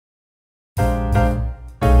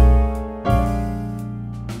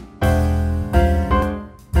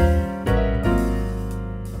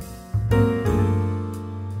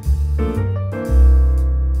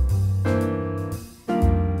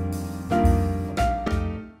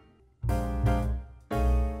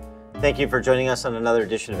Thank you for joining us on another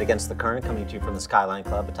edition of Against the Current, coming to you from the Skyline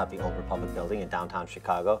Club atop the Old Republic Building in downtown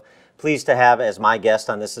Chicago. Pleased to have as my guest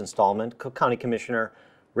on this installment, Cook County Commissioner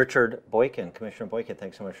Richard Boykin. Commissioner Boykin,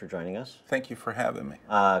 thanks so much for joining us. Thank you for having me.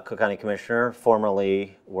 Cook County Commissioner,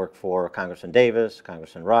 formerly worked for Congressman Davis,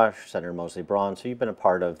 Congressman Rush, Senator Mosley Braun, so you've been a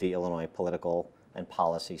part of the Illinois political and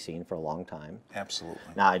policy scene for a long time. Absolutely.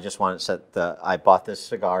 Now, I just want to set I bought this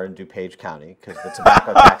cigar in DuPage County because the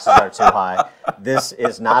tobacco taxes are too high. This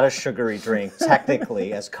is not a sugary drink,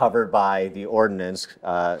 technically, as covered by the ordinance.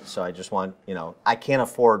 So I just want, I can't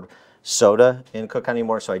afford soda in Cook County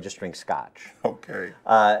anymore, so I just drink scotch. Okay.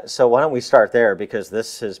 So why don't we start there, because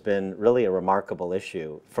this has been really a remarkable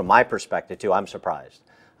issue. From my perspective, too, I'm surprised.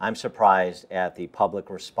 I'm surprised at the public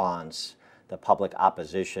response, the public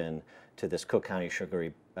opposition to this Cook County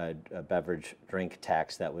sugary beverage drink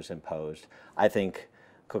tax that was imposed. I think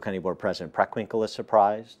Cook County Board President Preckwinkle is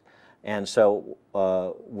surprised. And so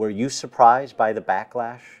were you surprised by the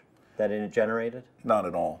backlash that it generated? Not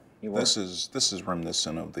at all. This is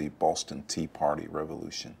reminiscent of the Boston Tea Party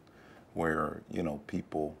revolution, where,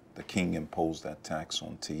 people, the king imposed that tax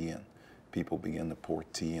on tea and people began to pour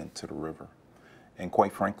tea into the river. And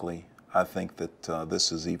quite frankly, I think that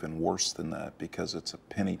this is even worse than that, because it's a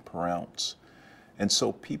penny per ounce. And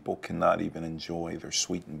so people cannot even enjoy their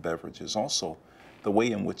sweetened beverages. Also, the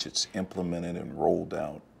way in which it's implemented and rolled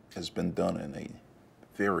out has been done in a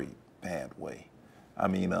very bad way. I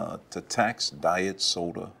mean, to tax diet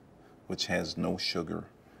soda, which has no sugar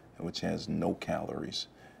and which has no calories,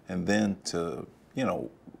 and then to,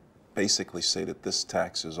 basically say that this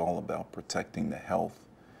tax is all about protecting the health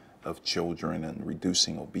of children and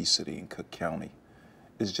reducing obesity in Cook County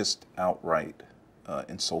is just outright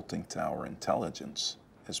insulting to our intelligence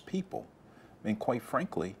as people. I mean, quite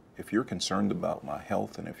frankly, if you're concerned about my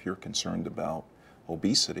health and if you're concerned about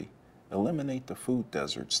obesity, eliminate the food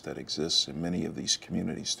deserts that exist in many of these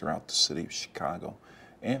communities throughout the city of Chicago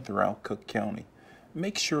and throughout Cook County.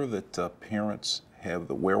 Make sure that parents have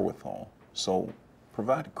the wherewithal. So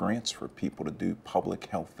provide grants for people to do public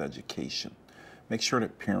health education. Make sure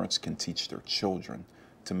that parents can teach their children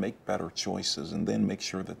to make better choices, and then make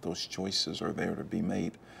sure that those choices are there to be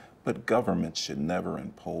made. But government should never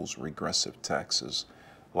impose regressive taxes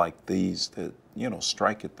like these that,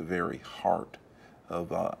 strike at the very heart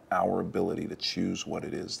of our ability to choose what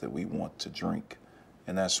it is that we want to drink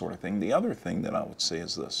and that sort of thing. The other thing that I would say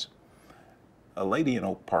is this. A lady in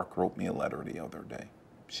Oak Park wrote me a letter the other day.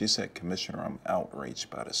 She said, "Commissioner, I'm outraged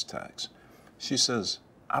by this tax." She says,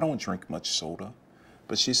 "I don't drink much soda,"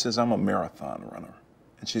 but she says, "I'm a marathon runner."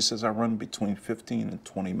 And she says, "I run between 15 and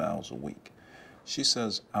 20 miles a week." She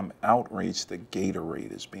says, "I'm outraged that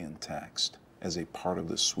Gatorade is being taxed as a part of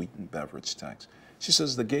the sweetened beverage tax." She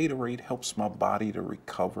says, "The Gatorade helps my body to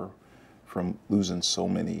recover from losing so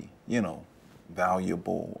many,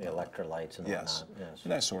 valuable the electrolytes and yes, whatnot. Yes,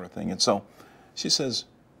 and that sort of thing." And so she says,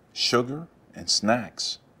 sugar and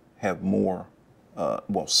snacks have more,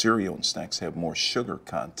 cereal and snacks have more sugar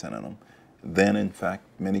content in them than, in fact,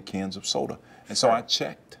 many cans of soda. And so I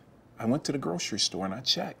checked. I went to the grocery store and I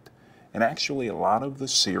checked. And actually, a lot of the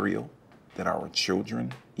cereal that our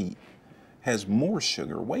children eat has more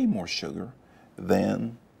sugar, way more sugar,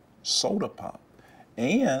 than soda pop.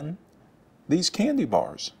 And these candy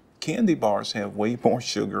bars have way more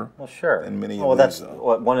sugar than many of these. That's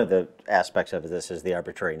one of the aspects of this is the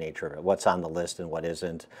arbitrary nature of it. What's on the list and what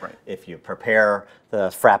isn't. Right. If you prepare the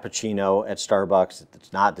Frappuccino at Starbucks,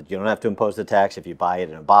 it's not that you don't have to impose the tax. If you buy it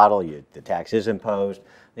in a bottle, the tax is imposed.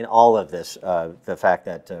 I mean, all of this, the fact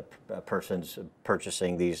that persons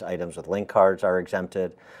purchasing these items with link cards are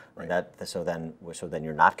exempted. Right. So then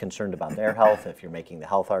you're not concerned about their health if you're making the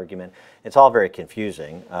health argument. It's all very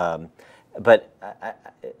confusing. But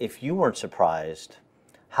if you weren't surprised,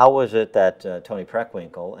 how was it that Toni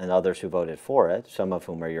Preckwinkle and others who voted for it, some of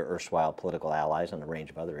whom are your erstwhile political allies on a range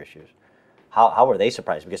of other issues, how were they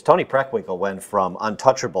surprised? Because Toni Preckwinkle went from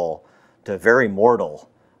untouchable to very mortal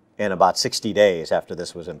in about 60 days after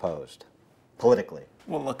this was imposed, politically.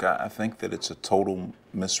 Well, look, I think that it's a total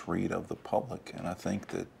misread of the public, and I think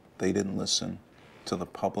that they didn't listen to the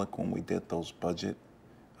public when we did those budget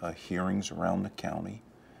hearings around the county.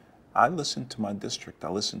 I listened to my district. I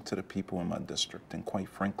listened to the people in my district, and quite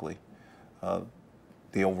frankly,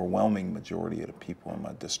 the overwhelming majority of the people in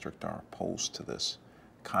my district are opposed to this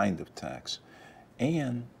kind of tax.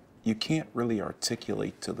 And you can't really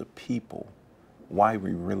articulate to the people why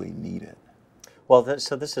we really need it. Well,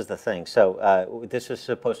 so this is the thing. So this is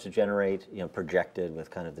supposed to generate, projected with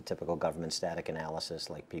kind of the typical government static analysis,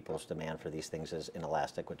 like people's demand for these things is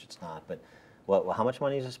inelastic, which it's not. But how much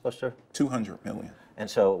money is it supposed to? $200 million. And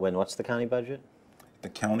so what's the county budget? The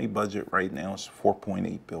county budget right now is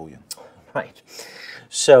 $4.8 billion. Right.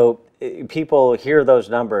 So people hear those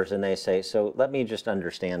numbers and they say, so let me just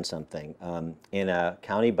understand something. In a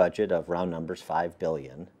county budget of round numbers, $5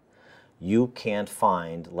 billion, you can't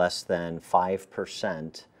find less than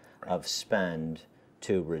 5% of spend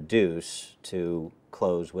to reduce to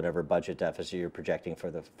close whatever budget deficit you're projecting for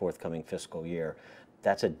the forthcoming fiscal year.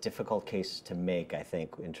 That's a difficult case to make, I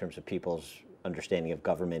think, in terms of people's understanding of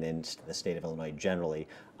government in the state of Illinois generally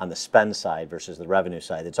on the spend side versus the revenue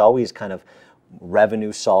side. It's always kind of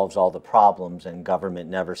revenue solves all the problems, and government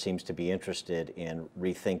never seems to be interested in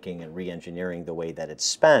rethinking and re-engineering the way that it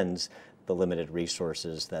spends the limited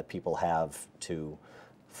resources that people have to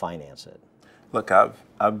finance it. Look,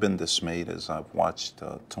 I've been dismayed as I've watched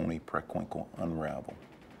Toni Preckwinkle unravel.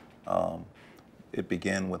 It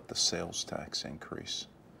began with the sales tax increase.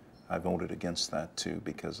 I voted against that too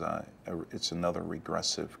because it's another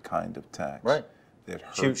regressive kind of tax. Right. That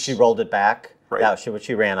hurts. She rolled it back. Right. That's what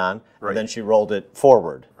she ran on. Right. And then she rolled it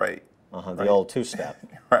forward. Right. The old two-step.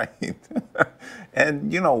 Right.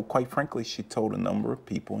 And, quite frankly, she told a number of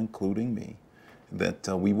people, including me, that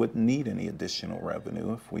we wouldn't need any additional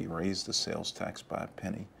revenue if we raised the sales tax by a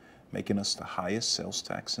penny, making us the highest sales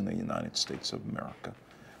tax in the United States of America.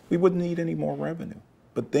 We wouldn't need any more revenue.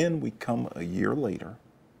 But then we come a year later,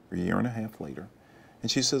 or a year and a half later,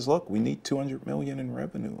 and she says, look, we need $200 million in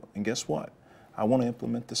revenue. And guess what? I want to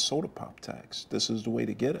implement the soda pop tax. This is the way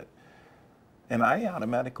to get it. And I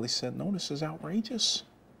automatically said, no, this is outrageous.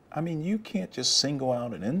 I mean, you can't just single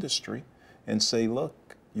out an industry and say,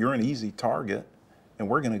 look, you're an easy target, and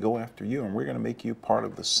we're going to go after you, and we're going to make you part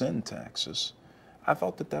of the sin taxes. I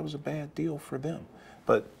thought that was a bad deal for them.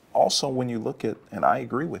 But also when you look at, and I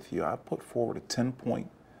agree with you, I put forward a 10-point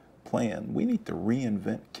plan. We need to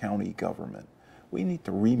reinvent county government. We need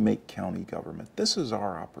to remake county government. This is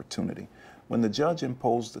our opportunity. When the judge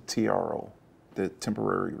imposed the TRO, the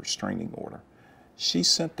temporary restraining order, she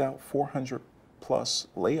sent out 400+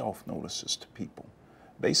 layoff notices to people,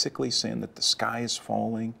 basically saying that the sky is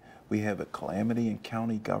falling, we have a calamity in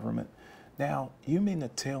county government. Now, you mean to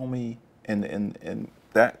tell me, and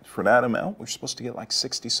that for that amount, we're supposed to get like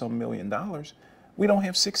 $60-some million. We don't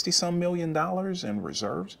have $60-some million in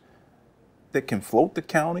reserves that can float the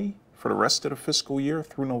county for the rest of the fiscal year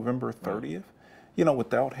through November 30th,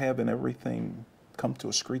 without having everything come to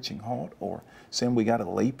a screeching halt or saying we got to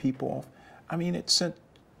lay people off. I mean, it sent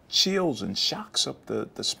chills and shocks up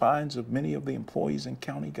the spines of many of the employees in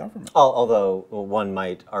county government. Although one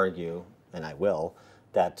might argue, and I will,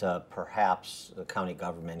 that perhaps the county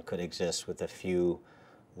government could exist with a few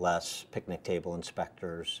less picnic table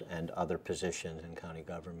inspectors and other positions in county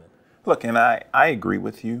government. Look, and I agree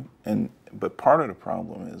with you, but part of the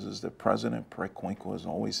problem is that President Preckwinkle has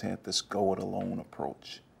always had this go-it-alone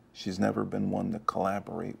approach. She's never been one to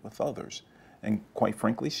collaborate with others. And quite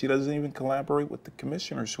frankly, she doesn't even collaborate with the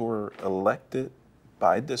commissioners who are elected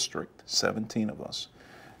by district, 17 of us,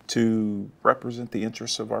 to represent the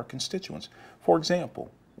interests of our constituents. For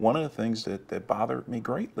example, one of the things that bothered me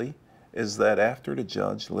greatly is that after the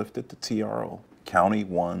judge lifted the TRO, county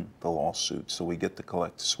won the lawsuit, so we get to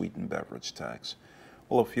collect the sweetened beverage tax.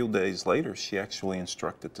 Well, a few days later, she actually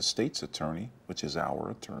instructed the state's attorney, which is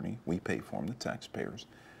our attorney, we pay for him, the taxpayers,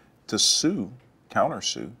 to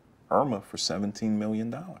countersue IRMA for $17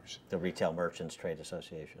 million. The Retail Merchants Trade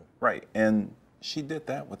Association. Right, and she did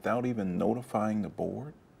that without even notifying the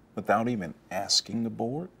board, without even asking the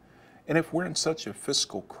board. And if we're in such a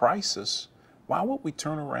fiscal crisis, why would we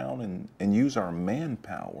turn around and use our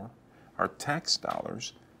manpower, our tax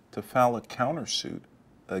dollars, to file a countersuit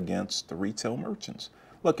against the retail merchants?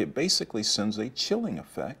 Look, it basically sends a chilling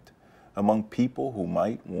effect among people who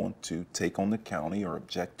might want to take on the county or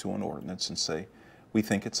object to an ordinance and say, we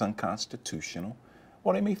think it's unconstitutional.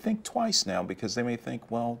 Well, they may think twice now because they may think,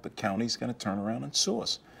 well, the county's going to turn around and sue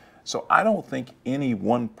us. So I don't think any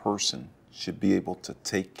one person should be able to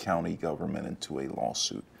take county government into a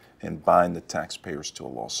lawsuit and bind the taxpayers to a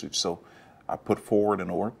lawsuit. So I put forward an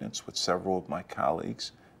ordinance with several of my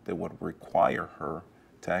colleagues that would require her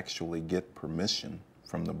to actually get permission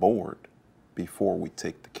from the board before we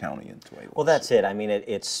take the county into a lawsuit. Well, that's it. I mean,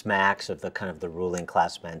 it smacks of the kind of the ruling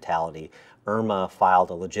class mentality. IRMA filed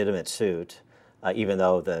a legitimate suit, even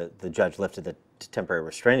though the judge lifted the temporary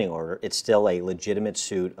restraining order. It's still a legitimate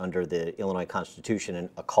suit under the Illinois Constitution and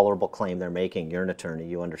a colorable claim they're making. You're an attorney,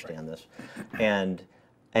 you understand this.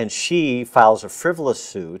 And she files a frivolous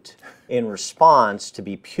suit in response to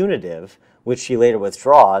be punitive, which she later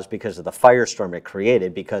withdraws because of the firestorm it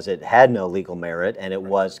created, because it had no legal merit, and it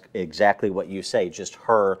was exactly what you say, just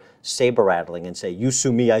her saber rattling and say, you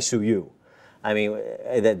sue me, I sue you. I mean,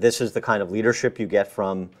 this is the kind of leadership you get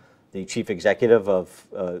from the chief executive of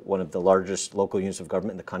one of the largest local units of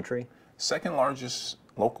government in the country? Second largest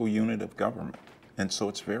local unit of government. And so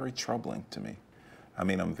it's very troubling to me. I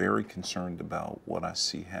mean, I'm very concerned about what I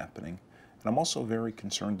see happening. And I'm also very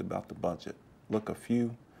concerned about the budget. Look, a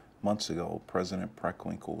few months ago, President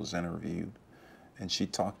Preckwinkle was interviewed, and she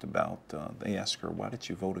talked about, they asked her, why did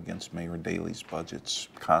you vote against Mayor Daley's budgets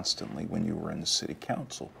constantly when you were in the city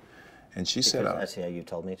council? And she said, That's how you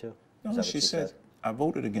told me to? no, she said, I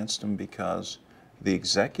voted against him because the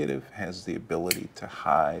executive has the ability to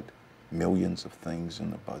hide millions of things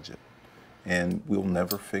in the budget. And we'll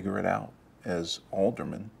never figure it out as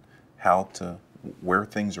aldermen where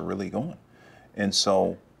things are really going. And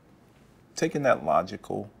so taking that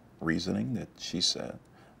logical reasoning that she said,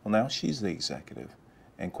 well, now she's the executive.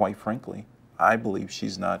 And quite frankly, I believe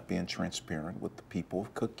she's not being transparent with the people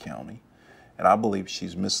of Cook County. And I believe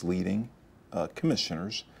she's misleading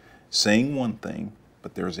commissioners, saying one thing,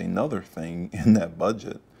 but there's another thing in that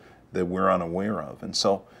budget that we're unaware of. And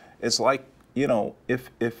so it's like, you know, if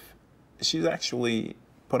she's actually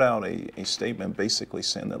put out a statement basically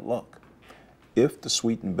saying that, look, if the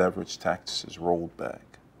sweetened beverage tax is rolled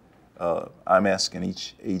back, I'm asking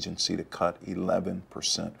each agency to cut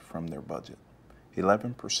 11% from their budget.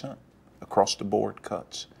 11% across the board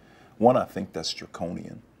cuts. One, I think that's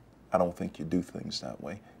draconian. I don't think you do things that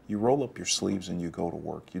way. You roll up your sleeves and you go to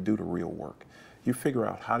work. You do the real work. You figure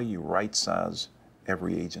out, how do you right size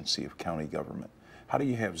every agency of county government? How do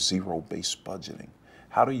you have zero-based budgeting?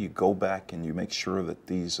 How do you go back and you make sure that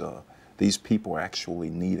these people actually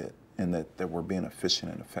need it and that we're being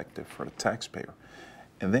efficient and effective for the taxpayer?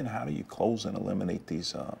 And then how do you close and eliminate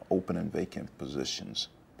these open and vacant positions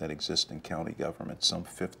that exist in county government, some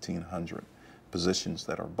 1,500 positions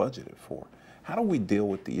that are budgeted for? How do we deal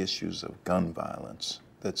with the issues of gun violence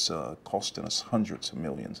that's costing us hundreds of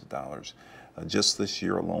millions of dollars? Just this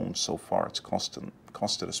year alone, so far, it's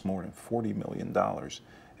costed us more than $40 million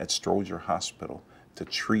at Stroger Hospital to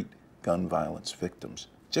treat gun violence victims.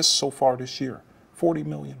 Just so far this year, 40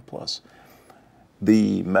 million plus.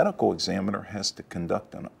 The medical examiner has to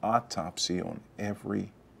conduct an autopsy on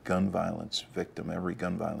every gun violence victim, every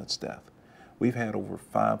gun violence death. We've had over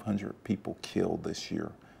 500 people killed this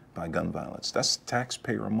year by gun violence. That's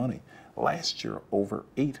taxpayer money. Last year, over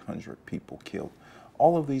 800 people killed.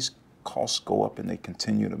 All of these costs go up and they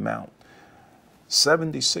continue to mount.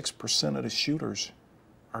 76% of the shooters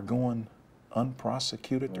are going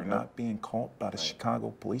unprosecuted. They're not being caught by the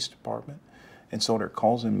Chicago Police Department. And so they're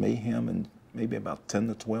causing mayhem in maybe about 10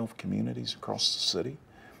 to 12 communities across the city.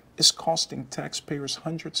 It's costing taxpayers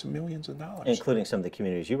hundreds of millions of dollars. Including some of the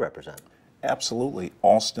communities you represent. Absolutely.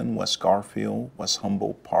 Austin, West Garfield, West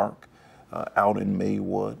Humboldt Park, out in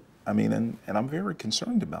Maywood. I mean, and I'm very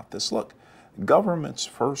concerned about this. Look, government's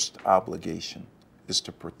first obligation is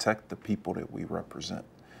to protect the people that we represent,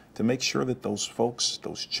 to make sure that those folks,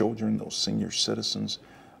 those children, those senior citizens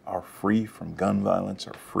are free from gun violence,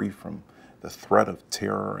 are free from the threat of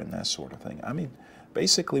terror and that sort of thing. I mean,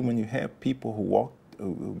 basically when you have people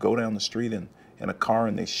who go down the street in a car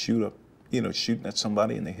and they shoot up, shooting at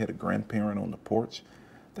somebody and they hit a grandparent on the porch,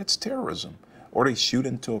 that's terrorism. Or they shoot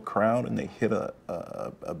into a crowd and they hit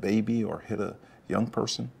a baby or hit a young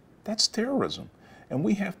person, that's terrorism. And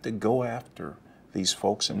we have to go after these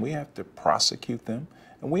folks and we have to prosecute them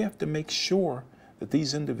and we have to make sure that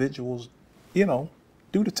these individuals, do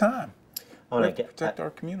the time. We have to protect our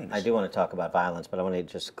communities. I do want to talk about violence, but I want to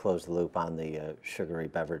just close the loop on the sugary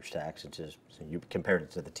beverage tax. It's just, you compared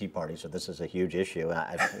it to the Tea Party, so this is a huge issue.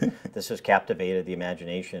 This has captivated the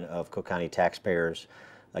imagination of Cook County taxpayers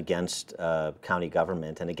against county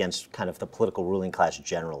government and against kind of the political ruling class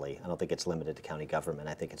generally. I don't think it's limited to county government.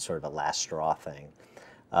 I think it's sort of a last straw thing.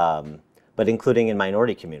 But including in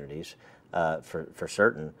minority communities, for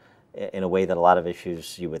certain, in a way that a lot of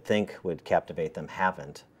issues you would think would captivate them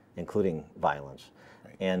haven't, including violence.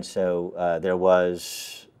 Right. And so there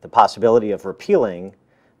was the possibility of repealing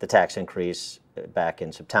the tax increase back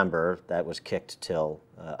in September. That was kicked till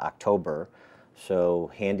October.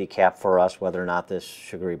 So handicap for us whether or not this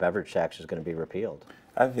sugary beverage tax is going to be repealed.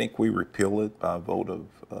 I think we repeal it by a vote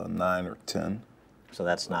of 9 or 10. So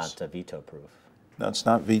that's not veto proof. No, it's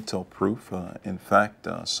not veto proof. In fact,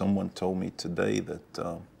 someone told me today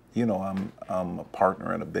that, I'm a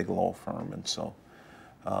partner at a big law firm, and so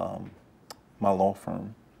my law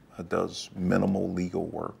firm does minimal legal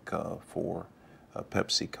work for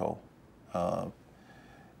PepsiCo,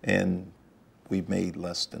 and we've made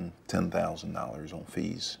less than $10,000 on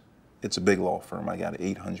fees. It's a big law firm. I got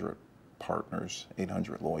 800 partners,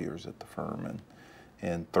 800 lawyers at the firm,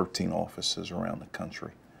 and 13 offices around the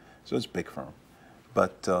country. So it's a big firm.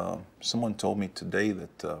 But someone told me today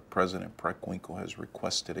that President Preckwinkle has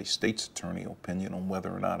requested a state's attorney opinion on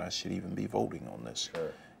whether or not I should even be voting on this,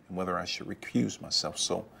 Sure. and whether I should recuse myself.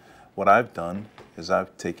 So what I've done is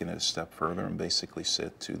I've taken it a step further and basically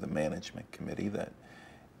said to the management committee that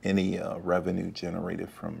any revenue generated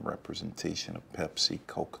from representation of Pepsi,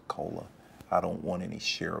 Coca-Cola, I don't want any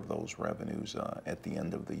share of those revenues at the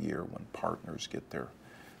end of the year when partners get their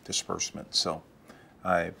disbursement. So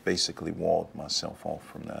I basically walled myself off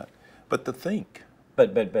from that. But to think.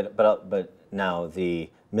 But now the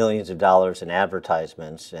millions of dollars in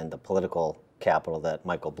advertisements and the political capital that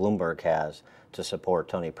Michael Bloomberg has to support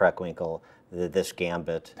Toni Preckwinkle, this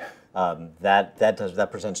gambit, that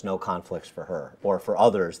presents no conflicts for her or for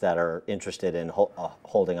others that are interested in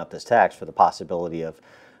holding up this tax for the possibility of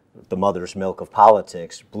the mother's milk of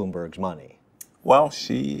politics, Bloomberg's money. Well,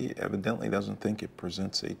 she evidently doesn't think it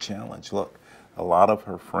presents a challenge. Look, a lot of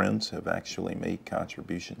her friends have actually made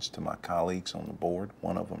contributions to my colleagues on the board.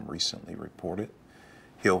 One of them recently reported.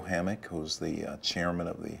 Hill Hammock, who's the chairman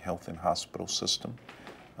of the Health and Hospital System,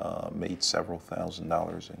 made several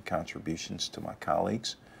 $1,000s in contributions to my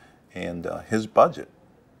colleagues. And his budget,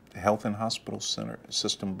 the Health and Hospital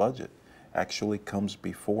System budget, actually comes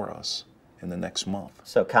before us in the next month.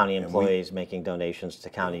 So county employees making donations to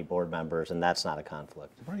county board members, and that's not a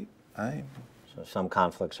conflict. Right. So some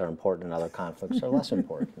conflicts are important and other conflicts are less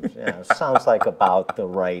important. Yeah, it sounds like about the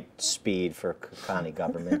right speed for Cook County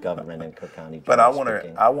government and Cook County. But I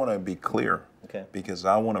want to be clear, okay, because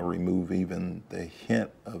I want to remove even the hint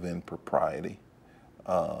of impropriety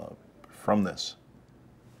from this.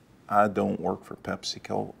 I don't work for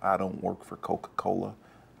PepsiCo. I don't work for Coca-Cola.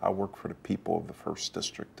 I work for the people of the 1st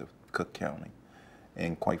District of Cook County.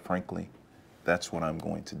 And quite frankly, that's what I'm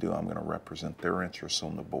going to do. I'm going to represent their interests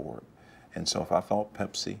on the board. And so if I thought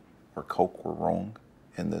Pepsi or Coke were wrong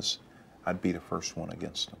in this, I'd be the first one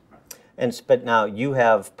against them. But now you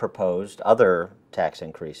have proposed other tax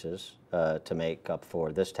increases to make up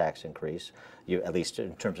for this tax increase, at least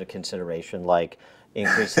in terms of consideration, like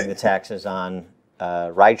increasing the taxes on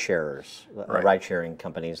ride-sharers, right. ride-sharing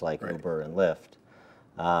companies like Right. Uber and Lyft.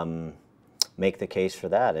 Make the case for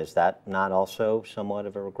that. Is that not also somewhat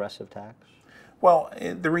of a regressive tax? Well,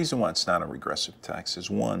 the reason why it's not a regressive tax is,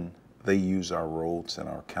 one, they use our roads and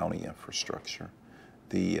our county infrastructure.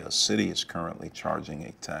 The city is currently charging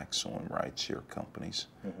a tax on rideshare companies,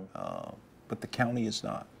 but the county is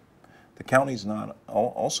not. The county is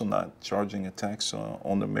also not charging a tax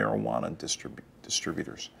on the marijuana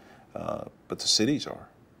distributors, but the cities are.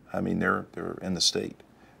 I mean, they're in the state.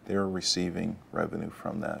 They're receiving revenue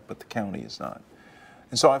from that, but the county is not.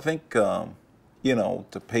 And so I think, you know,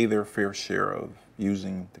 to pay their fair share of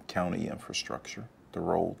using the county infrastructure, the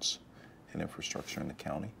roads and infrastructure in the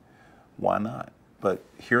county, why not? But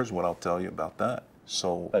here's what I'll tell you about that.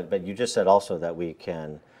 So, but you just said also that we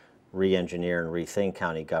can re-engineer and rethink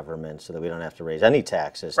county government so that we don't have to raise any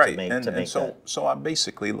taxes right. to make that. So I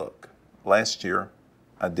basically, look, last year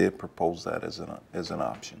I did propose that as an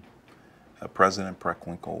option. President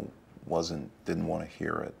Preckwinkle didn't want to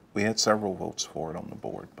hear it. We had several votes for it on the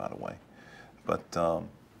board, by the way. But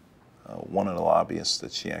one of the lobbyists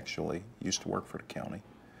that she actually used to work for the county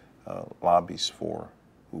lobbies for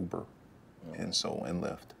Uber and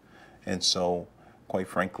Lyft. And so, quite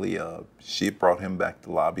frankly, she brought him back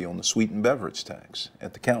to lobby on the sweetened beverage tax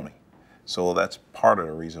at the county. So that's part of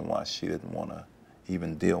the reason why she didn't want to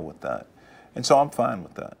even deal with that. And so I'm fine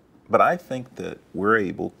with that. But I think that we're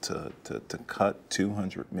able to cut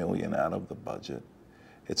 $200 million out of the budget.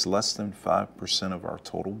 It's less than 5% of our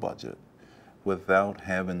total budget without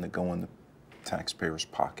having to go in the taxpayers'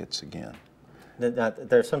 pockets again.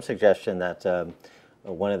 There's some suggestion that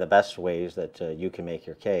one of the best ways that you can make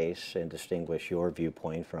your case and distinguish your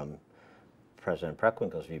viewpoint from President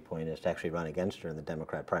Preckwinkle's viewpoint is to actually run against her in the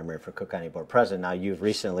Democrat primary for Cook County Board President. Now, you've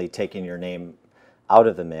recently taken your name out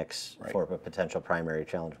of the mix right. for a potential primary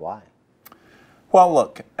challenge. Why? Well,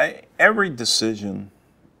 look, every decision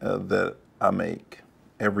that I make,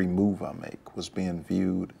 every move I make was being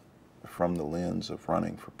viewed from the lens of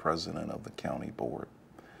running for president of the county board.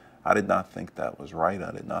 I did not think that was right.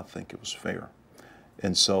 I did not think it was fair.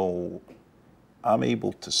 And so I'm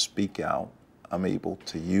able to speak out. I'm able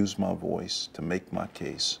to use my voice to make my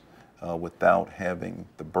case without having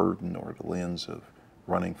the burden or the lens of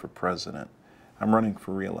running for president. I'm running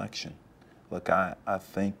for re-election. Look, I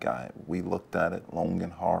think we looked at it long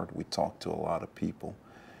and hard. We talked to a lot of people.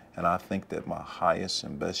 And I think that my highest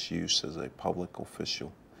and best use as a public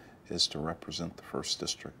official is to represent the 1st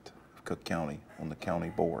District of Cook County on the county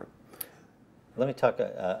board. Let me talk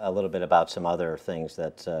a little bit about some other things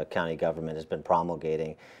that county government has been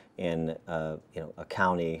promulgating. in a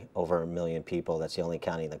county over 1 million people. That's the only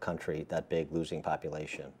county in the country that big, losing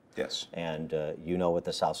population. Yes. And you know what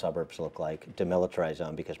the south suburbs look like, demilitarized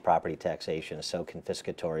zone, because property taxation is so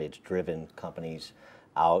confiscatory. It's driven companies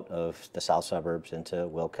out of the south suburbs into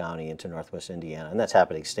Will County, into northwest Indiana, and that's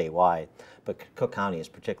happening statewide. But Cook County is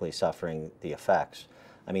particularly suffering the effects.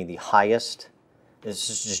 I mean, the highest, this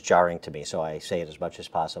is just jarring to me, so I say it as much as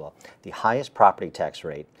possible. The highest property tax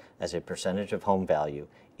rate as a percentage of home value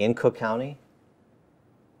in Cook County,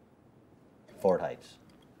 Fort Heights.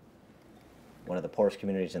 One of the poorest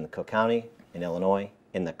communities in the Cook County, in Illinois,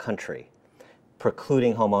 in the country,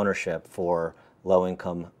 precluding home ownership for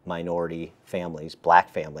low-income minority families, black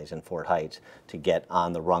families in Fort Heights, to get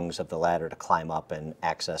on the rungs of the ladder to climb up and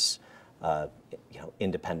access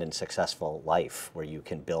independent, successful life where you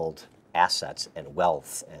can build assets and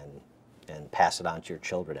wealth and pass it on to your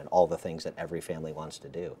children and all the things that every family wants to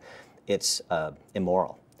do. It's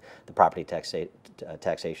immoral, the property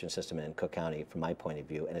taxation system in Cook County, from my point of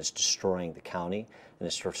view, and it's destroying the county, and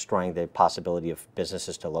it's destroying the possibility of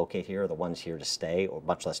businesses to locate here, or the ones here to stay, or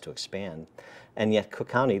much less to expand. And yet Cook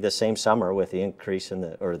County, the same summer, with the increase in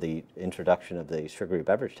the introduction of the sugary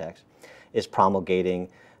beverage tax, is promulgating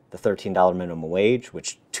the $13 minimum wage,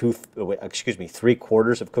 which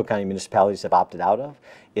 3/4 of Cook County municipalities have opted out of,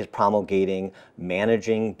 is promulgating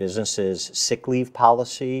managing businesses' sick leave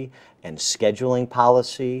policy and scheduling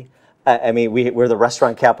policy. I mean, we're the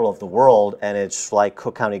restaurant capital of the world, and it's like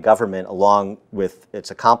Cook County government, along with its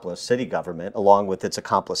accomplice, city government, along with its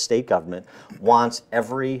accomplice, state government, wants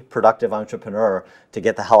every productive entrepreneur to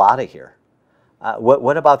get the hell out of here.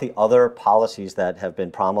 What about the other policies that have been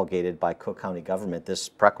promulgated by Cook County government, this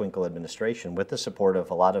Preckwinkle administration, with the support of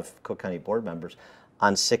a lot of Cook County board members,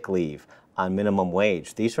 on sick leave, on minimum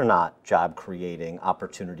wage? These are not job-creating,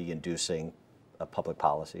 opportunity-inducing public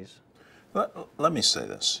policies. Let me say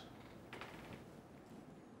this.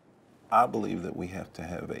 I believe that we have to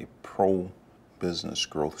have a pro-business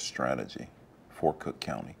growth strategy for Cook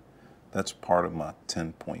County. That's part of my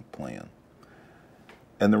 10-point plan.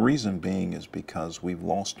 And the reason being is because we've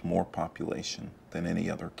lost more population than any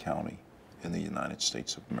other county in the United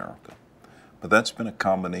States of America. But that's been a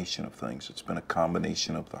combination of things. It's been a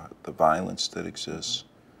combination of the violence that exists,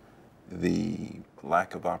 the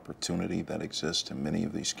lack of opportunity that exists in many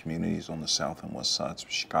of these communities on the south and west sides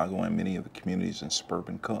of Chicago, and many of the communities in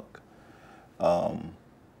suburban Cook.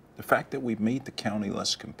 The fact that we've made the county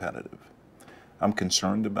less competitive. I'm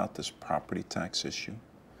concerned about this property tax issue,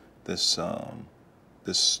 this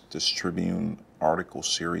Tribune article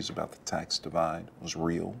series about the tax divide was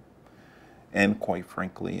real. And quite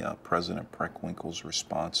frankly, President Preckwinkle's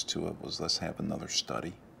response to it was, let's have another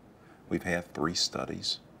study. We've had 3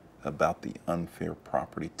 studies about the unfair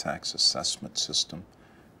property tax assessment system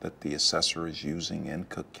that the assessor is using in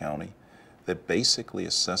Cook County that basically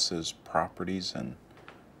assesses properties in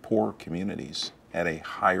poorer communities at a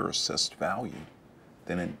higher assessed value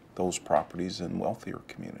than in those properties in wealthier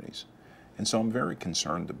communities. And so I'm very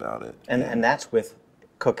concerned about it. And that's with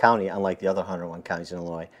Cook County, unlike the other 101 counties in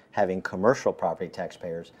Illinois, having commercial property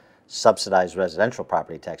taxpayers subsidize residential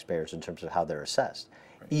property taxpayers in terms of how they're assessed.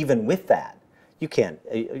 Right. Even with that,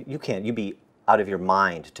 you'd be out of your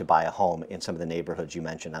mind to buy a home in some of the neighborhoods you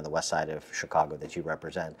mentioned on the west side of Chicago that you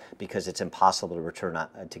represent, because it's impossible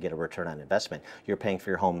to get a return on investment. You're paying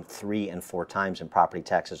for your home 3 and 4 times in property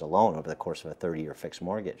taxes alone over the course of a 30-year fixed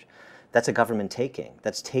mortgage. That's a government taking.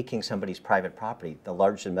 That's taking somebody's private property, the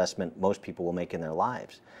largest investment most people will make in their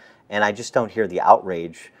lives. And I just don't hear the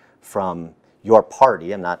outrage from your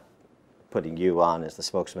party. I'm not putting you on as the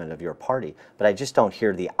spokesman of your party, but I just don't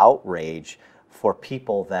hear the outrage for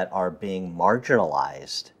people that are being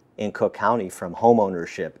marginalized in Cook County from home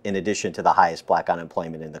ownership, in addition to the highest black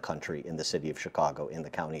unemployment in the country, in the city of Chicago, in the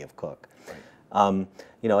county of Cook. Right.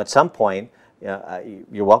 At some point,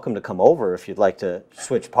 you're welcome to come over if you'd like to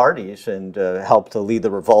switch parties and help to lead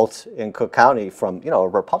the revolt in Cook County from, a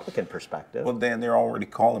Republican perspective. Well, Dan, they're already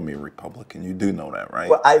calling me Republican. You do know that, right?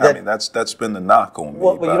 Well, I mean, that's been the knock on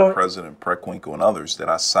me by President Preckwinkle and others, that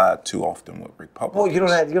I side too often with Republicans. Well,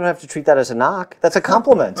 you don't have to treat that as a knock. That's a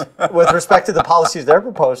compliment. With respect to the policies they're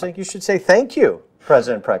proposing, you should say thank you,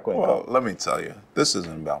 President Preckwinkle. Well, let me tell you, this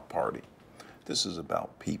isn't about party. This is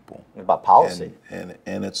about people. About policy. And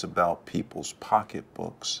it's about people's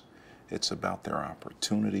pocketbooks. It's about their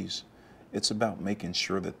opportunities. It's about making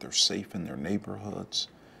sure that they're safe in their neighborhoods.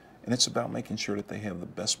 And it's about making sure that they have the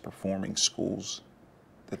best performing schools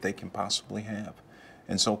that they can possibly have.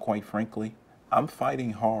 And so, quite frankly, I'm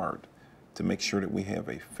fighting hard to make sure that we have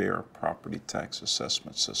a fair property tax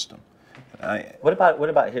assessment system. What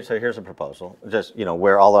about here? So here's a proposal. Just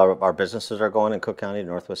where all our businesses are going in Cook County,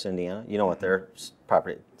 Northwest Indiana. You know what their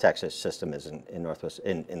property tax system is in Northwest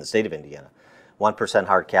in the state of Indiana. 1%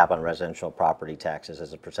 hard cap on residential property taxes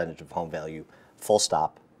as a percentage of home value. Full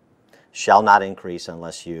stop. Shall not increase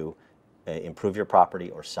unless you improve your property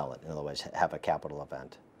or sell it. In other words, have a capital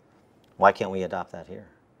event. Why can't we adopt that here?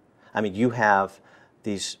 I mean, you have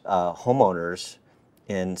these homeowners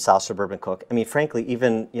in South Suburban Cook. I mean, frankly,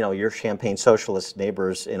 even your Champaign socialist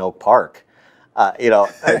neighbors in Oak Park, in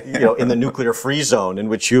the nuclear-free zone in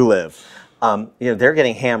which you live, they're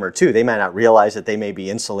getting hammered too. They might not realize that they may be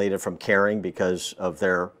insulated from caring because of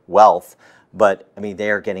their wealth, but I mean,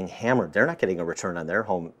 they are getting hammered. They're not getting a return on their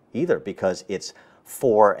home either because it's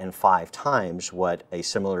 4 and 5 times what a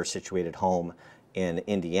similar situated home in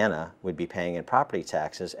Indiana would be paying in property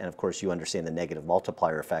taxes. And of course, you understand the negative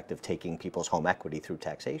multiplier effect of taking people's home equity through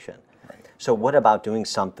taxation. Right. So what about doing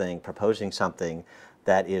something, proposing something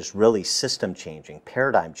that is really system changing,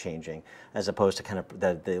 paradigm changing, as opposed to kind of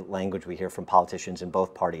the language we hear from politicians in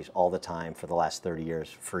both parties all the time for the last 30 years,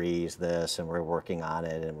 freeze this, and we're working on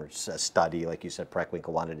it, and we're a study, like you said, Preckwinkle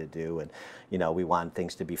wanted to do, and we want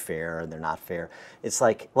things to be fair, and they're not fair. It's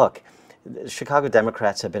like, look, the Chicago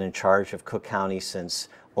Democrats have been in charge of Cook County since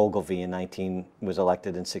Ogilvy was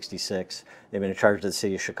elected in '66. They've been in charge of the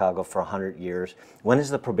city of Chicago for 100 years. When is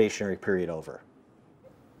the probationary period over?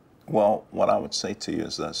 Well, what I would say to you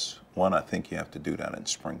is this. One, I think you have to do that in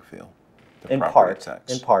Springfield. In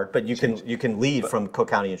part, but you can lead from Cook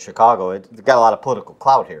County and Chicago. It's got a lot of political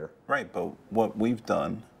clout here. Right, but what we've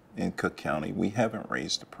done in Cook County, we haven't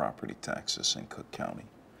raised the property taxes in Cook County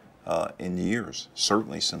in years.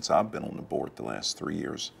 Certainly since I've been on the board the last 3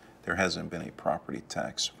 years, there hasn't been a property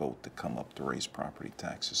tax vote to come up to raise property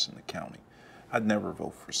taxes in the county. I'd never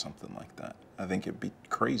vote for something like that. I think it'd be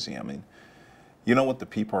crazy. I mean, you know what the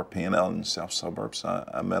people are paying out in the south suburbs?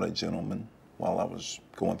 I met a gentleman while I was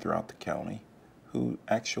going throughout the county who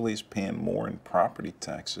actually is paying more in property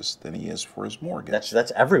taxes than he is for his mortgage.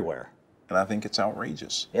 That's everywhere. And I think it's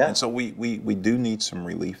outrageous. Yeah. And so we do need some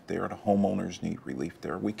relief there. The homeowners need relief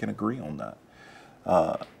there. We can agree on that.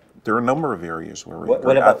 There are a number of areas where we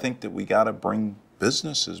agree. I think that we got to bring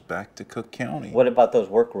businesses back to Cook County. What about those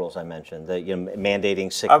work rules I mentioned,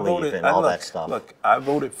 mandating sick leave and all that stuff? Look, I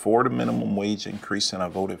voted for the minimum wage increase and I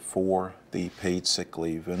voted for the paid sick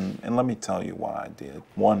leave. And let me tell you why I did.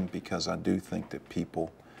 One, because I do think that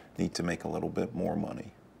people need to make a little bit more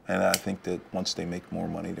money. And I think that once they make more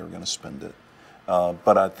money, they're going to spend it.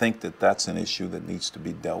 But I think that that's an issue that needs to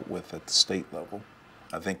be dealt with at the state level.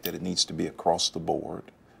 I think that it needs to be across the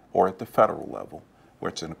board or at the federal level, where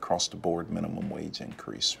it's an across-the-board minimum wage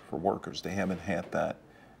increase for workers. They haven't had that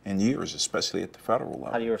in years, especially at the federal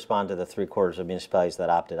level. How do you respond to the 3/4 of municipalities that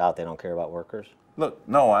opted out? They don't care about workers? Look,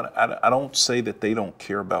 no, I don't say that they don't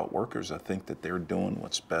care about workers. I think that they're doing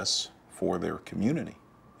what's best for their community.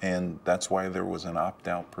 And that's why there was an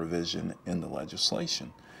opt-out provision in the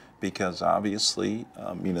legislation, because obviously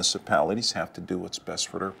municipalities have to do what's best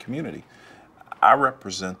for their community. I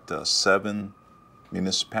represent 7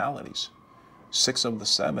 municipalities. 6 of the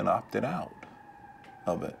 7 opted out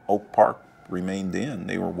of it. Oak Park remained in.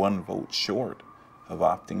 They were 1 vote short of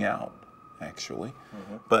opting out, actually.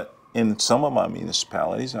 Mm-hmm. But in some of my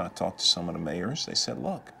municipalities, and I talked to some of the mayors, they said,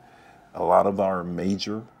 look, a lot of our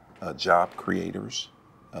major job creators,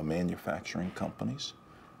 manufacturing companies,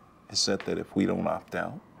 have said that if we don't opt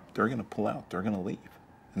out, they're going to pull out. They're going to leave.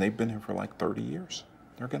 And they've been here for like 30 years.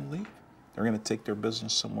 They're going to leave. They're going to take their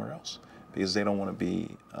business somewhere else, because they don't want to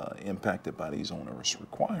be impacted by these onerous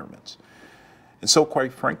requirements. And so,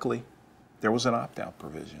 quite frankly, there was an opt-out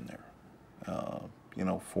provision there,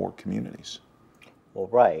 for communities. Well,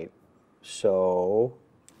 right. So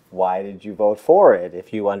why did you vote for it?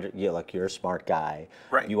 If look, you're a smart guy.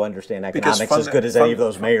 Right. You understand economics as good as any of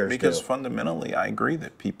those mayors do. Because fundamentally, I agree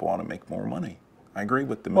that people ought to make more money. I agree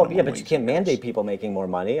with the minimum Well, yeah, but you can't mandate people making more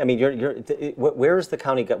money. I mean, where's the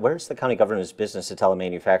county government's business to tell a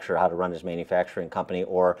manufacturer how to run his manufacturing company,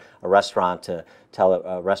 or a restaurant to tell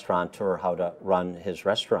a restaurateur how to run his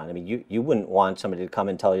restaurant? I mean, you wouldn't want somebody to come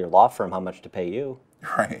and tell your law firm how much to pay you.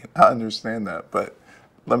 Right, I understand that, but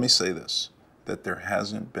let me say this, that there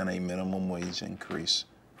hasn't been a minimum wage increase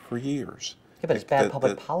for years. Yeah, but it's bad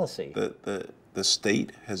public policy. The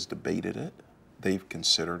state has debated it. They've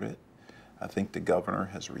considered it. I think the governor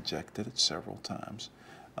has rejected it several times.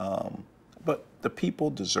 But the people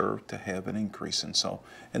deserve to have an increase.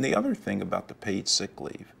 And the other thing about the paid sick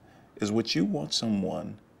leave is, would you want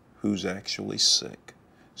someone who's actually sick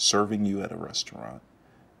serving you at a restaurant,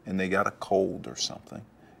 and they got a cold or something,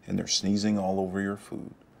 and they're sneezing all over your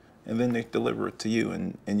food, and then they deliver it to you,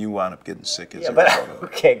 and you wind up getting sick as Yeah, a but result of it.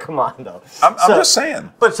 okay, come on though. I'm just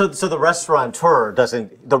saying. But so the restaurateur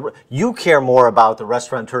doesn't. You care more about the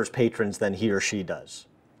restaurateur's patrons than he or she does.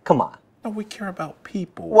 Come on. No, we care about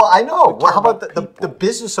people. Well, I know. We Well, care how about about the people.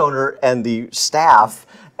 business owner and the staff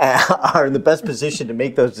are in the best position to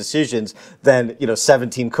make those decisions than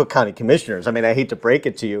 17 Cook County commissioners. I mean, I hate to break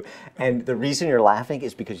it to you, and the reason you're laughing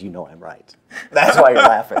is because you know I'm right. That's why you're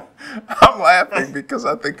laughing. I'm laughing because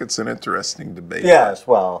I think it's an interesting debate. Yes,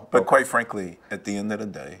 well, But quite frankly, at the end of the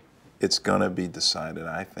day, it's going to be decided,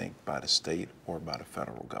 I think, by the state or by the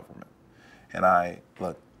federal government. And I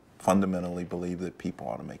fundamentally believe that people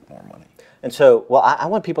ought to make more money. And so, well, I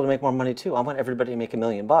want people to make more money too. I want everybody to make $1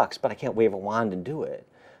 million, but I can't wave a wand and do it.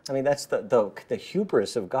 I mean, that's the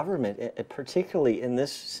hubris of government, particularly in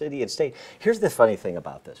this city and state. Here's the funny thing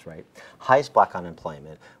about this, right? Highest black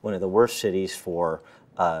unemployment, one of the worst cities for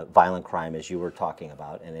violent crime, as you were talking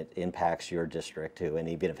about, and it impacts your district too. And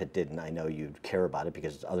even if it didn't, I know you'd care about it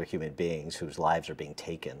because it's other human beings whose lives are being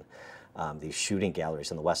taken. These shooting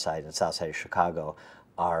galleries on the west side and south side of Chicago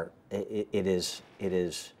it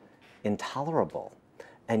is intolerable,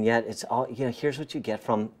 and yet it's all here's what you get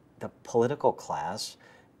from the political class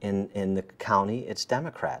in the county. It's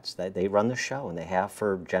Democrats. They run the show, and they have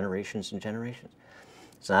for generations and generations.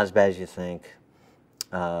 It's not as bad as you think.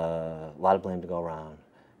 A lot of blame to go around,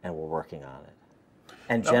 and we're working on it.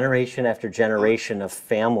 And generation after generation of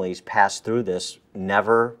families pass through this,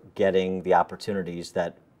 never getting the opportunities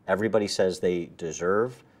that everybody says they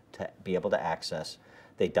deserve to be able to access.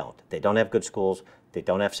 They don't. They don't have good schools. They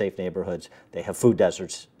don't have safe neighborhoods. They have food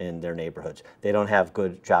deserts in their neighborhoods. They don't have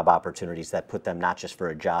good job opportunities that put them not just for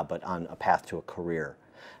a job, but on a path to a career.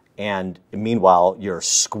 And meanwhile, you're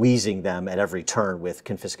squeezing them at every turn with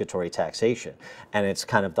confiscatory taxation. And it's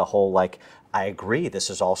kind of the whole I agree,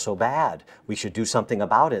 this is all so bad. We should do something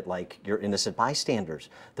about it, like you're innocent bystanders.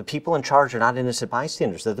 The people in charge are not innocent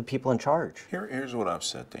bystanders. They're the people in charge. Here's what I've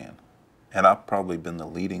said, Dan. And I've probably been the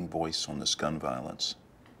leading voice on this gun violence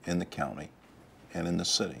in the county and in the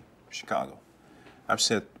city, Chicago. I've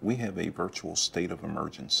said we have a virtual state of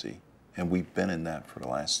emergency, and we've been in that for the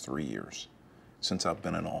last 3 years since I've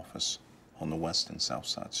been in office on the west and south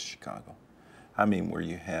sides of Chicago. I mean, where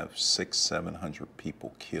you have 600-700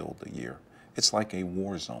 people killed a year. It's like a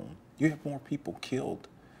war zone. You have more people killed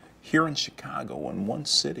here in Chicago in one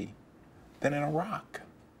city than in Iraq.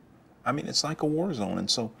 I mean, it's like a war zone, and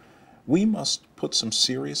so we must put some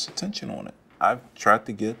serious attention on it. I've tried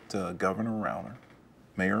to get Governor Rauner,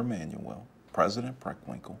 Mayor Emanuel, President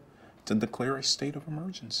Preckwinkle to declare a state of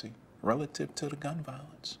emergency relative to the gun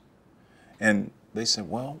violence. And they said,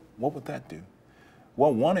 well, what would that do?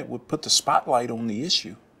 Well, one, it would put the spotlight on the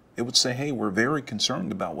issue. It would say, hey, we're very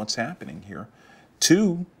concerned about what's happening here.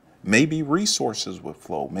 Two, maybe resources would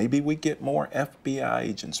flow. Maybe we get more FBI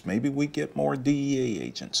agents. Maybe we get more DEA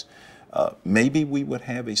agents. Maybe we would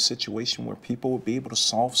have a situation where people would be able to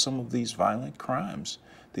solve some of these violent crimes,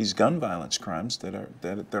 these gun violence crimes that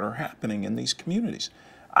are happening in these communities.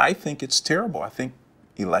 I think it's terrible. I think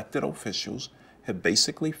elected officials have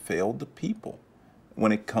basically failed the people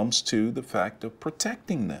when it comes to the fact of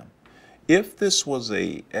protecting them. If this was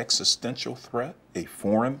an existential threat, a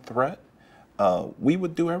foreign threat, we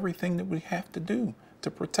would do everything that we have to do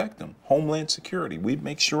to protect them. Homeland Security, we'd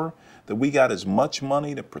make sure that we got as much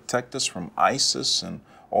money to protect us from ISIS and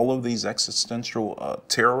all of these existential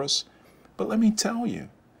terrorists. But let me tell you,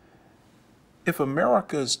 if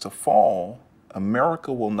America is to fall,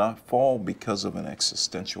 America will not fall because of an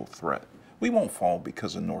existential threat. We won't fall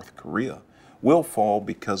because of North Korea. We'll fall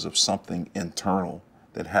because of something internal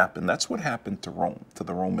that happened. That's what happened to Rome, to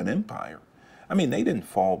the Roman Empire. I mean, they didn't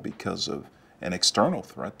fall because of an external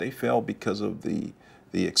threat. They fell because of the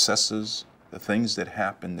excesses, the things that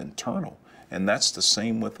happened internal. And that's the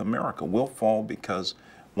same with America. We'll fall because,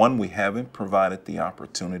 one, we haven't provided the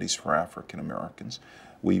opportunities for African Americans.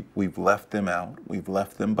 We've left them out. We've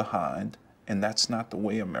left them behind. And that's not the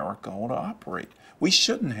way America ought to operate. We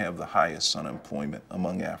shouldn't have the highest unemployment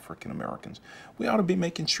among African Americans. We ought to be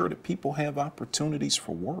making sure that people have opportunities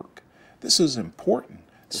for work. This is important.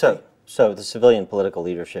 So the civilian political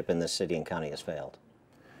leadership in this city and county has failed.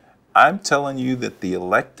 I'm telling you that the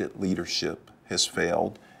elected leadership has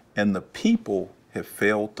failed, and the people have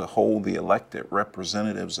failed to hold the elected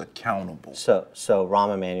representatives accountable. So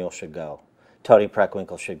Rahm Emanuel should go. Toni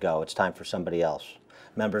Preckwinkle should go. It's time for somebody else.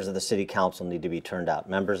 Members of the city council need to be turned out.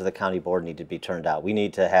 Members of the county board need to be turned out. We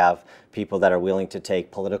need to have people that are willing to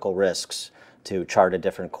take political risks to chart a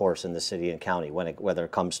different course in the city and county, whether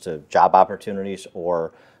it comes to job opportunities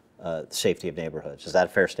or safety of neighborhoods. Is that a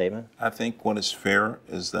fair statement? I think what is fair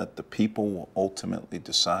is that the people will ultimately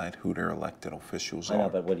decide who their elected officials are. I know,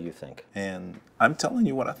 but what do you think? And I'm telling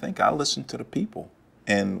you what I think. I listen to the people.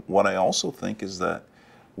 And what I also think is that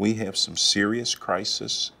we have some serious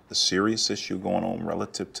crisis, the serious issue going on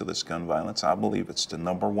relative to this gun violence. I believe it's the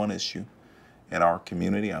 #1 issue in our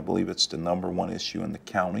community. I believe it's the #1 issue in the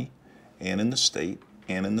county and in the state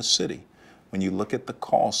and in the city. When you look at the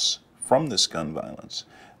costs from this gun violence,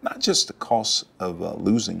 not just the costs of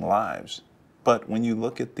losing lives, but when you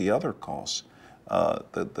look at the other costs,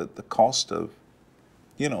 the cost of,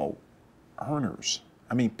 earners.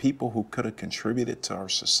 I mean, people who could have contributed to our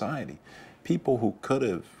society, people who could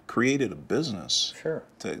have created a business Sure.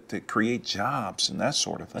 to create jobs and that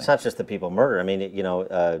sort of thing. It's not just the people murdered. I mean,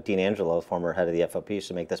 Dean Angelo, former head of the FOP, used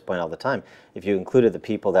to make this point all the time. If you included the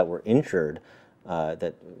people that were injured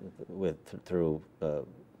through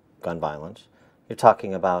gun violence, you're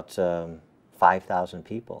talking about 5,000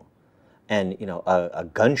 people. And, a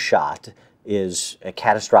gunshot is a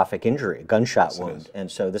catastrophic injury, a gunshot wound. And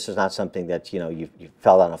so this is not something that, you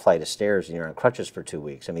fell down a flight of stairs and you're on crutches for 2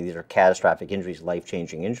 weeks. I mean, these are catastrophic injuries,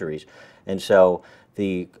 life-changing injuries. And so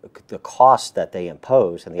the costs that they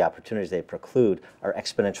impose and the opportunities they preclude are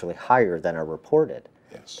exponentially higher than are reported.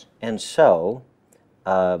 Yes. And so,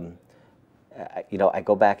 I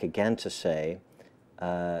go back again to say,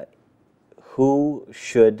 who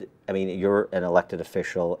should, I mean, you're an elected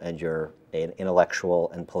official and you're an intellectual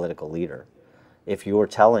and political leader. If you were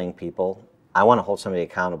telling people, I want to hold somebody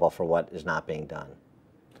accountable for what is not being done.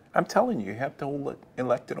 I'm telling you, you have to hold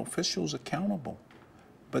elected officials accountable.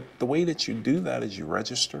 But the way that you do that is you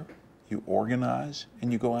register, you organize,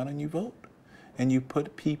 and you go out and you vote. And you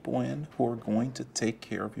put people in who are going to take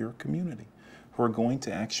care of your community, who are going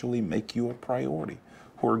to actually make you a priority,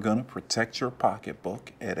 who are going to protect your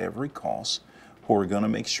pocketbook at every cost, who are going to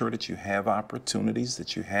make sure that you have opportunities,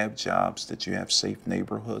 that you have jobs, that you have safe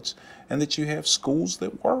neighborhoods, and that you have schools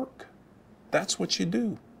that work. That's what you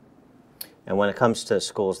do. And when it comes to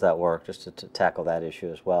schools that work, just to tackle that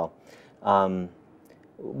issue as well,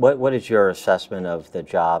 what is your assessment of the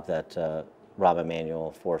job that Rob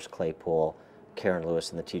Emanuel, Forrest Claypool, Karen Lewis,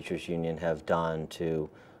 and the Teachers Union have done to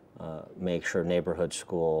make sure neighborhood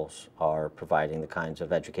schools are providing the kinds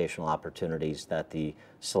of educational opportunities that the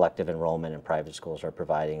selective enrollment in private schools are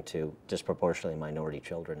providing to disproportionately minority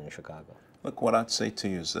children in Chicago? Look, what I'd say to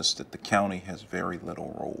you is this, that the county has very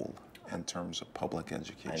little role in terms of public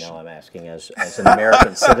education. I know I'm asking as an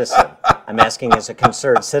American citizen. I'm asking as a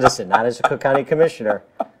concerned citizen, not as a Cook County Commissioner.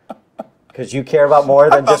 Because you care about more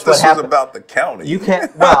than just what happened. This was about the county. You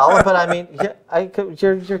can't. Well, but I mean,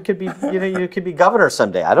 you could be, you could be governor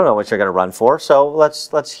someday. I don't know what you're going to run for. So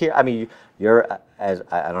let's hear. I mean, I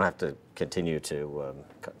don't have to continue to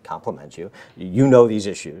compliment you. You know these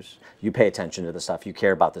issues. You pay attention to the stuff. You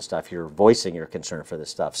care about the stuff. You're voicing your concern for this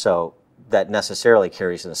stuff. So that necessarily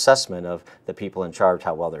carries an assessment of the people in charge,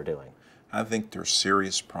 how well they're doing. I think there's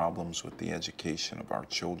serious problems with the education of our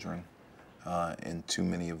children in too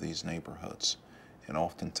many of these neighborhoods. And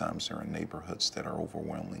oftentimes they're in neighborhoods that are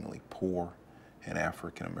overwhelmingly poor and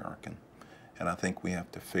African American. And I think we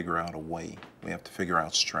have to figure out a way, we have to figure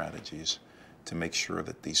out strategies to make sure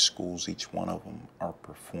that these schools, each one of them, are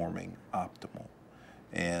performing optimal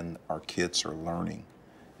and our kids are learning.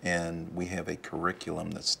 And we have a curriculum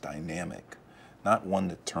that's dynamic, not one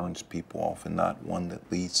that turns people off and not one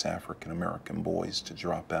that leads African American boys to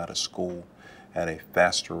drop out of school at a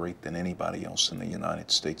faster rate than anybody else in the United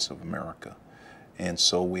States of America. And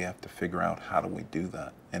so we have to figure out how do we do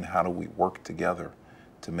that and how do we work together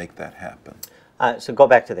to make that happen. So go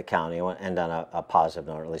back to the county. I want to end on a positive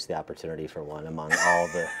note, or at least the opportunity for one, among all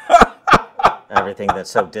the everything that's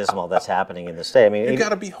so dismal that's happening in the state. I mean, you got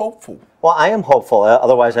to be hopeful. Well, I am hopeful.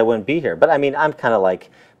 Otherwise, I wouldn't be here. But I mean, I'm kind of like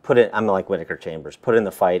I'm like Whitaker Chambers. Put in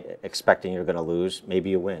the fight, expecting you're going to lose. Maybe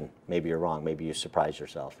you win. Maybe you're wrong. Maybe you surprise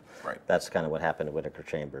yourself. Right. That's kind of what happened to Whitaker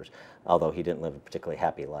Chambers. Although he didn't live a particularly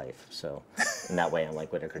happy life. So in that way, I'm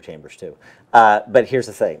like Whitaker Chambers too. But here's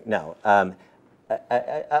the thing. No,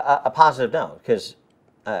 a positive note, because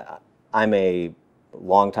I'm a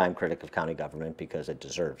longtime critic of county government because it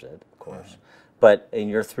deserves it, of course. But in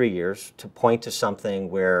your 3 years, to point to something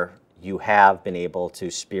where you have been able to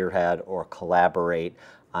spearhead or collaborate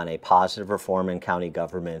on a positive reform in county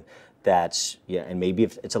government that's, and maybe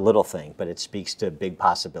it's a little thing, but it speaks to big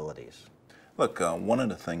possibilities. Look, one of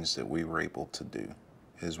the things that we were able to do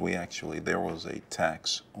is there was a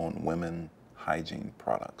tax on women hygiene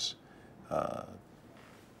products,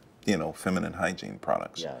 feminine hygiene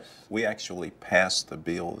products. Yes. We actually passed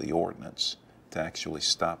the ordinance to actually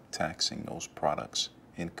stop taxing those products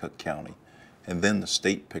in Cook County. And then the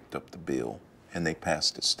state picked up the bill and they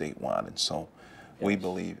passed it statewide. And so we Yes.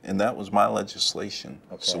 believe, and that was my legislation.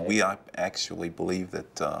 So Okay. we actually believe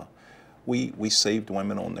that we saved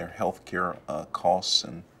women on their health care costs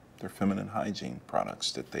and their feminine hygiene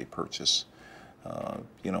products that they purchase,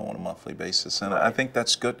 you know, on a monthly basis. And Right. I think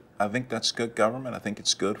that's good. I think that's good government. I think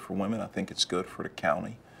it's good for women. I think it's good for the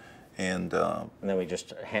county. And then we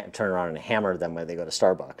just turn around and hammer them when they go to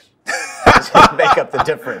Starbucks. Make up the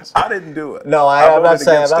difference. I didn't do it. No, I'm voted not saying,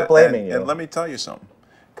 I'm against not it. blaming you. And let me tell you something.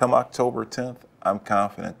 Come October 10th, I'm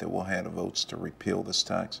confident that we'll have the votes to repeal this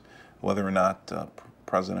tax. Whether or not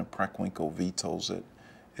President Preckwinkle vetoes it,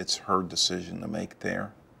 it's her decision to make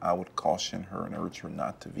there. I would caution her and urge her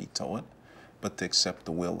not to veto it, but to accept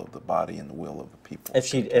the will of the body and the will of the people.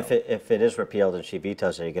 If it is repealed and she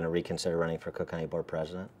vetoes it, are you going to reconsider running for Cook County Board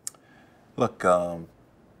President? Look,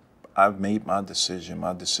 I've made my decision.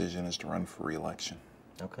 My decision is to run for re-election.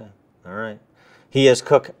 Okay, all right. He is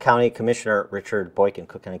Cook County Commissioner Richard Boykin,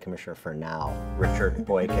 Cook County Commissioner for now. Richard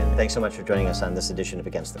Boykin, thanks so much for joining us on this edition of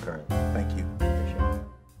Against the Current. Thank you.